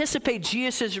anticipate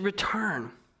Jesus'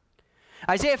 return.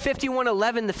 Isaiah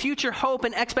 51:11, the future hope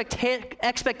and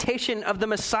expectation of the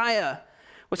Messiah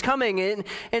was coming. And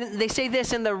they say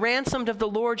this, "And the ransomed of the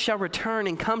Lord shall return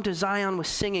and come to Zion with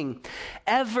singing.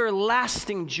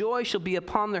 Everlasting joy shall be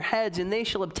upon their heads, and they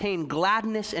shall obtain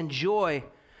gladness and joy,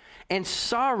 and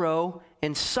sorrow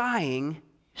and sighing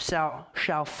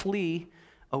shall flee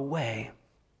away."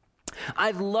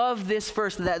 I love this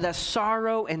verse, that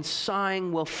sorrow and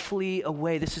sighing will flee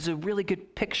away. This is a really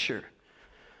good picture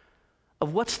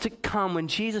of what's to come when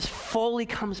Jesus fully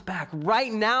comes back.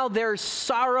 Right now, there's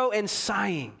sorrow and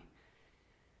sighing.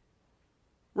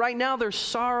 Right now, there's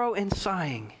sorrow and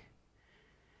sighing.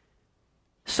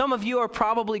 Some of you are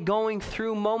probably going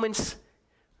through moments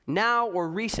now or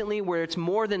recently where it's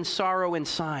more than sorrow and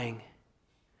sighing.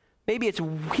 Maybe it's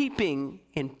weeping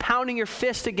and pounding your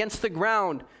fist against the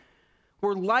ground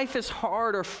where life is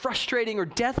hard or frustrating or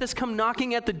death has come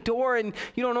knocking at the door and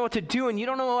you don't know what to do and you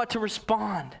don't know what to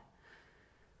respond.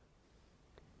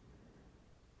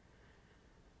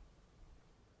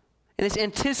 And this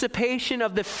anticipation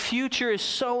of the future is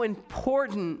so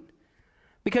important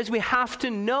because we have to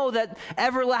know that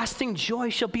everlasting joy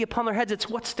shall be upon their heads. It's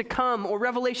what's to come. Or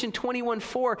Revelation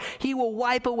 21:4, he will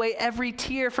wipe away every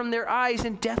tear from their eyes,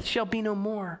 and death shall be no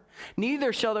more.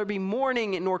 Neither shall there be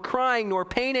mourning, nor crying, nor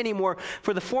pain anymore,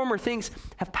 for the former things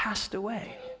have passed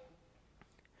away.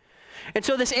 And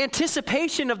so this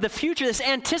anticipation of the future, this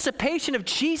anticipation of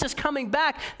Jesus coming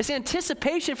back, this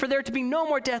anticipation for there to be no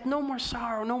more death, no more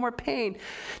sorrow, no more pain,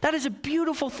 that is a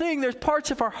beautiful thing. There's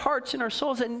parts of our hearts and our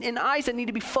souls and eyes that need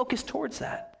to be focused towards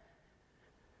that.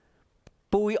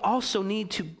 But we also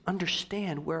need to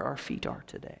understand where our feet are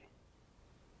today.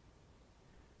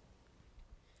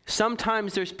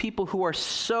 Sometimes there's people who are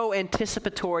so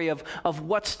anticipatory of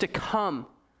what's to come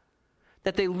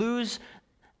that they lose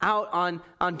out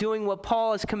on doing what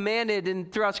Paul has commanded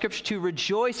and throughout Scripture, to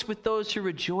rejoice with those who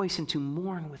rejoice and to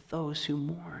mourn with those who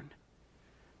mourn.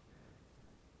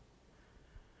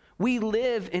 We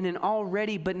live in an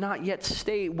already but not yet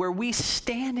state where we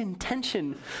stand in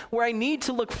tension, where I need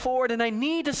to look forward and I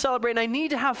need to celebrate and I need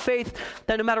to have faith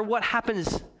that no matter what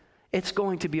happens, it's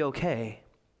going to be okay.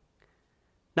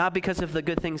 Not because of the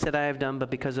good things that I have done,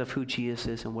 but because of who Jesus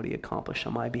is and what he accomplished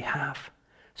on my behalf.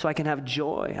 So I can have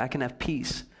joy, I can have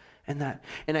peace, and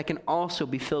I can also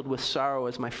be filled with sorrow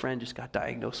as my friend just got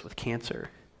diagnosed with cancer.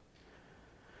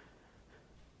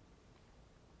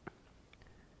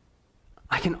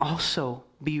 I can also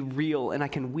be real, and I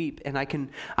can weep, and I can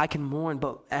mourn,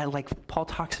 but like Paul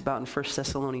talks about in 1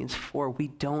 Thessalonians 4, we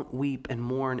don't weep and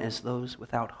mourn as those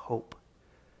without hope.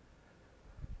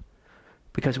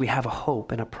 Because we have a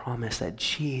hope and a promise that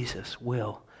Jesus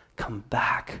will come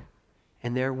back.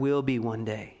 And there will be one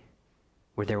day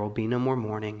where there will be no more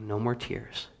mourning, no more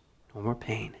tears, no more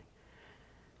pain.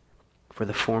 For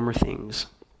the former things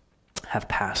have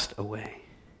passed away.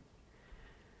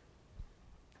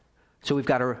 So we've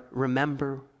got to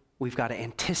remember, we've got to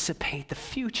anticipate the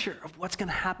future of what's going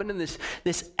to happen in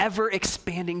this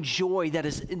ever-expanding joy that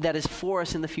is for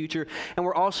us in the future. And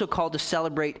we're also called to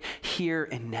celebrate here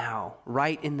and now,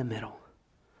 right in the middle.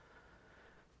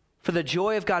 For the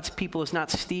joy of God's people is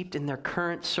not steeped in their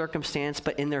current circumstance,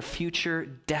 but in their future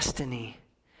destiny.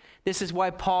 This is why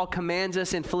Paul commands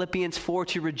us in Philippians 4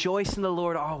 to rejoice in the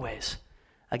Lord always.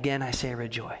 Again, I say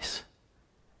rejoice.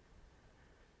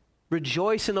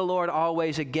 Rejoice in the Lord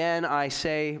always. Again, I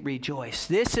say rejoice.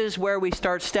 This is where we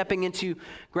start stepping into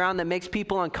ground that makes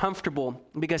people uncomfortable.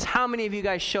 Because how many of you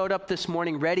guys showed up this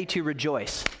morning ready to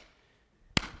rejoice?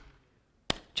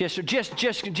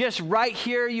 Just right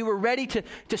here, you were ready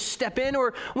to step in.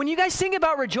 Or when you guys think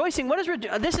about rejoicing,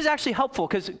 this is actually helpful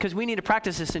because we need to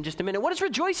practice this in just a minute. What does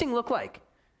rejoicing look like?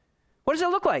 What does it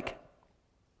look like?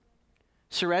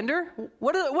 Surrender?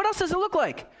 What else does it look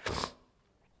like?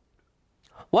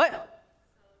 What?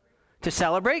 To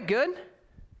celebrate, good.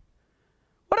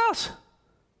 What else?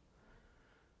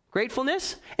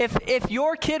 Gratefulness? If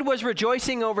your kid was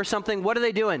rejoicing over something, what are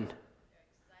they doing?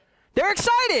 They're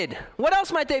excited. What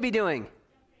else might they be doing?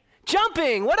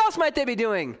 Jumping. What else might they be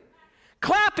doing?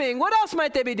 Clapping. What else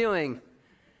might they be doing?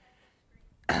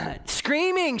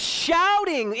 Screaming,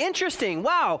 shouting. Interesting.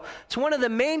 Wow. It's one of the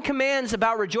main commands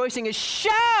about rejoicing is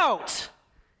shout.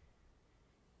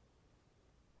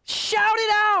 Shout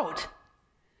it out.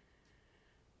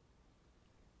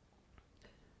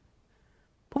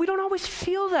 But we don't always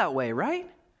feel that way, right?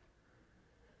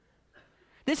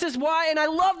 This is why, and I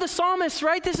love the psalmist,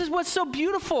 right? This is what's so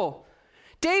beautiful.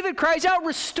 David cries out,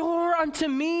 restore unto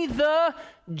me the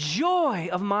joy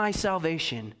of my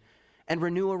salvation and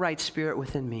renew a right spirit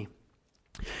within me.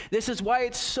 This is why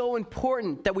it's so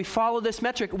important that we follow this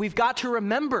metric. We've got to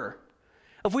remember.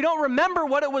 If we don't remember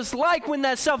what it was like when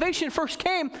that salvation first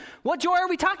came, what joy are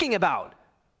we talking about?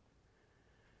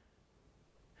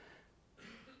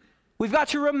 We've got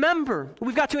to remember.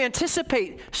 We've got to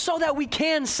anticipate so that we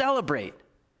can celebrate.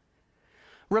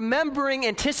 Remembering,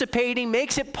 anticipating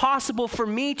makes it possible for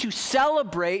me to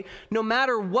celebrate no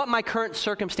matter what my current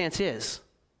circumstance is.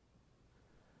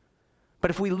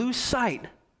 But if we lose sight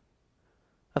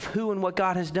of who and what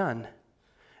God has done,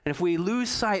 and if we lose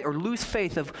sight or lose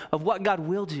faith of what God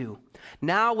will do,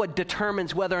 now what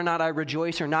determines whether or not I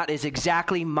rejoice or not is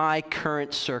exactly my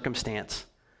current circumstance.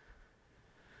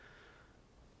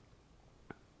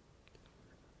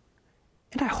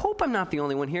 And I hope I'm not the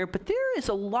only one here, but there is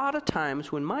a lot of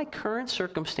times when my current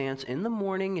circumstance in the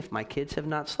morning, if my kids have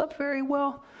not slept very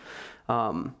well,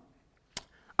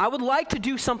 I would like to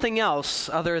do something else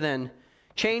other than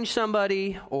change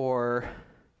somebody, or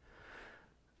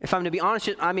if I'm to be honest,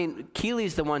 I mean,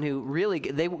 Keely's the one who really,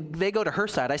 they go to her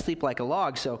side. I sleep like a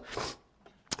log, so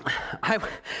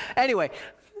anyway,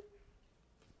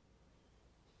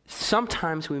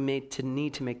 sometimes we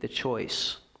need to make the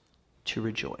choice to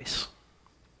rejoice.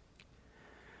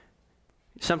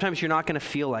 Sometimes you're not going to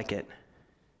feel like it.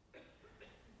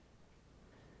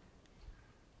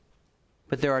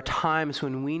 But there are times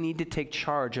when we need to take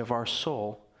charge of our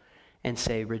soul and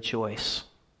say, rejoice.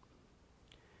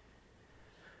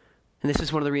 And this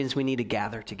is one of the reasons we need to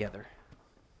gather together.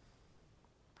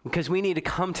 Because we need to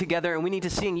come together and we need to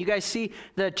sing. You guys see,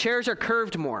 the chairs are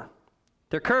curved more.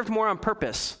 They're curved more on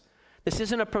purpose. This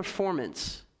isn't a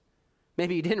performance.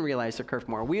 Maybe you didn't realize they're curved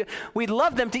more. We'd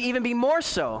love them to even be more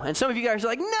so. And some of you guys are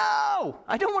like, no,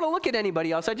 I don't want to look at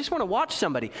anybody else. I just want to watch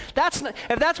somebody.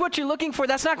 If that's what you're looking for,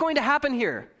 that's not going to happen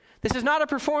here. This is not a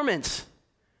performance.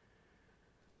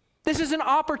 This is an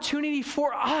opportunity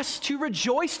for us to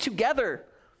rejoice together.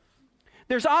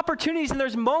 There's opportunities and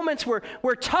there's moments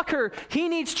where Tucker, he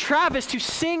needs Travis to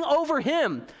sing over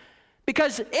him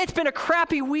because it's been a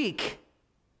crappy week.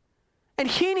 And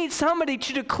he needs somebody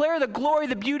to declare the glory,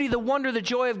 the beauty, the wonder, the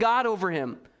joy of God over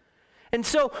him. And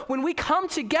so when we come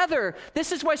together,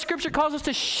 this is why Scripture calls us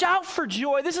to shout for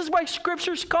joy. This is why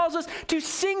Scripture calls us to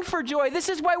sing for joy. This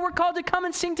is why we're called to come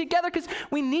and sing together, because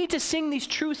we need to sing these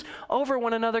truths over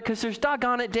one another, because there's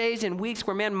doggone it days and weeks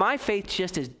where, man, my faith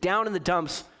just is down in the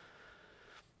dumps.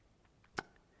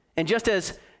 And just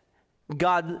as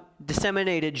God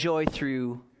disseminated joy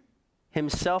through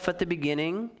himself at the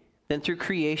beginning, then through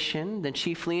creation, then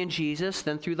chiefly in Jesus,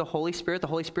 then through the Holy Spirit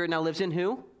now lives in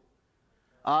who?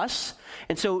 Us.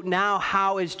 And so now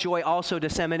how is joy also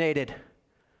disseminated?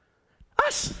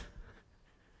 Us.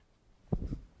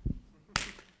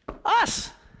 Us.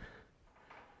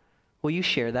 Will you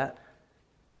share that?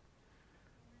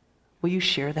 Will you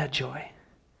share that joy?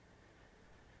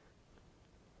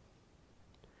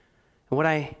 And what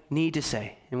I need to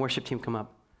say, and worship team come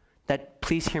up, that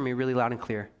please hear me really loud and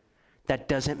clear. That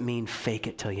doesn't mean fake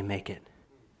it till you make it.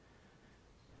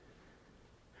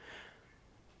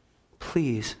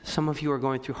 Please, some of you are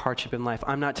going through hardship in life.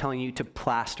 I'm not telling you to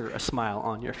plaster a smile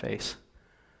on your face.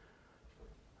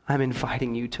 I'm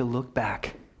inviting you to look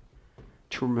back,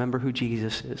 to remember who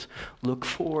Jesus is. Look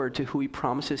forward to who he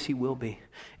promises he will be,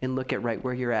 and look at right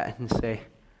where you're at and say,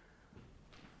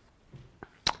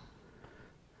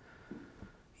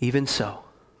 even so,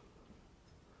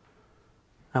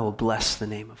 I will bless the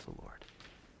name of the Lord.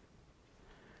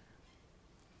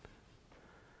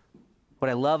 What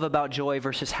I love about joy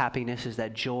versus happiness is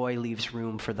that joy leaves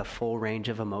room for the full range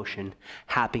of emotion.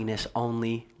 Happiness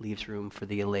only leaves room for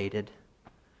the elated.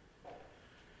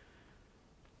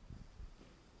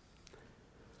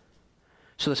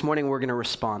 So this morning we're going to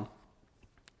respond.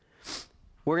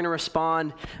 We're going to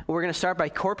respond. We're going to start by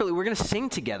corporately. We're going to sing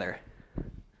together.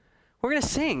 We're going to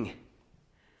sing.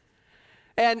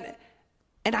 And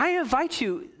I invite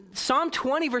you, Psalm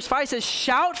 20 verse 5 says,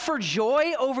 shout for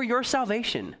joy over your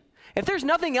salvation. If there's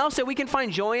nothing else that we can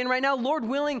find joy in right now, Lord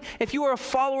willing, if you are a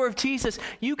follower of Jesus,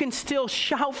 you can still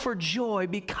shout for joy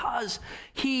because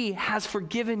he has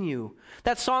forgiven you.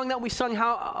 That song that we sung,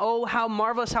 how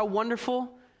marvelous, how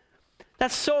wonderful.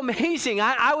 That's so amazing.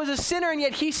 I was a sinner and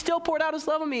yet he still poured out his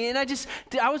love on me. And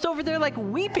I was over there like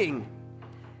weeping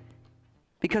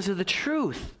because of the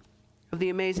truth of the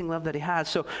amazing love that he has.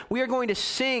 So we are going to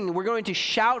sing. We're going to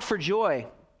shout for joy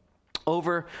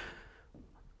over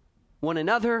one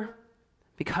another,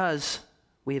 because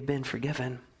we have been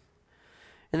forgiven.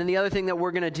 And then the other thing that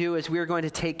we're going to do is we are going to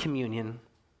take communion.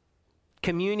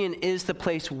 Communion is the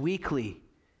place weekly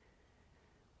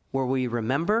where we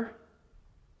remember,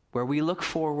 where we look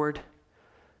forward,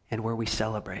 and where we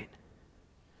celebrate.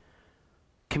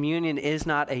 Communion is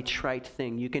not a trite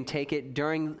thing. You can take it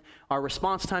during our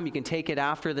response time. You can take it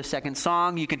after the second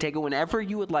song. You can take it whenever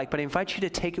you would like. But I invite you to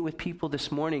take it with people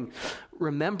this morning,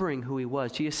 remembering who he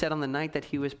was. Jesus said on the night that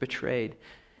he was betrayed,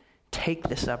 take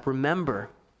this up. Remember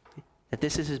that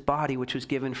this is his body which was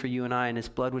given for you and I, and his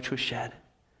blood which was shed.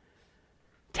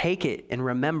 Take it in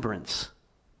remembrance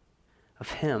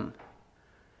of him.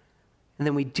 And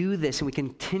then we do this and we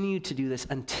continue to do this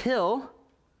until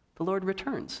the Lord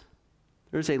returns.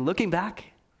 There's a looking back,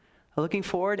 a looking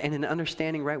forward, and an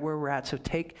understanding right where we're at. So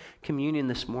take communion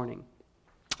this morning,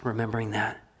 remembering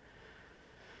that.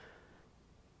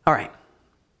 All right.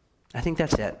 I think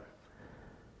that's it.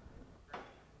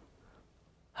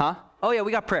 Huh? Oh, yeah,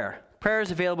 we got prayer. prayer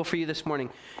is available for you this morning.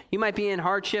 You might be in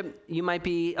hardship. You might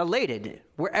be elated.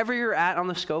 Wherever you're at on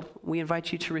the scope, we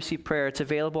invite you to receive prayer. It's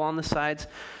available on the sides.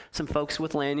 Some folks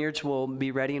with lanyards will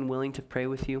be ready and willing to pray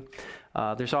with you.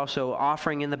 There's also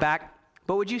offering in the back.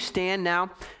 But would you stand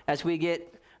now as we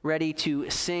get ready to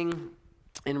sing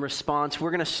in response?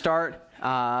 We're going to start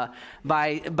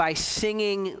by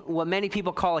singing what many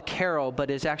people call a carol,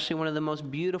 but is actually one of the most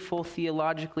beautiful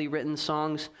theologically written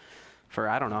songs for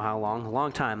I don't know how long, a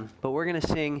long time. But we're going to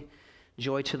sing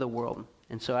Joy to the World.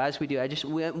 And so as we do,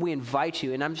 we invite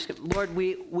you, and I'm just, Lord,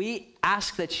 we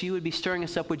ask that you would be stirring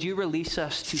us up. Would you release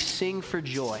us to sing for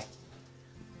joy?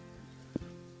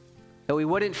 That we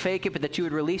wouldn't fake it, but that you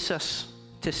would release us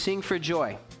to sing for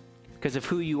joy because of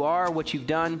who you are, what you've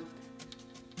done,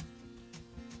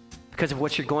 because of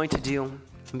what you're going to do,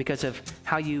 and because of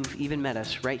how you've even met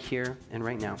us right here and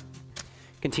right now.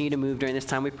 Continue to move during this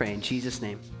time, we pray. In Jesus'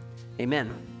 name,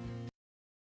 amen.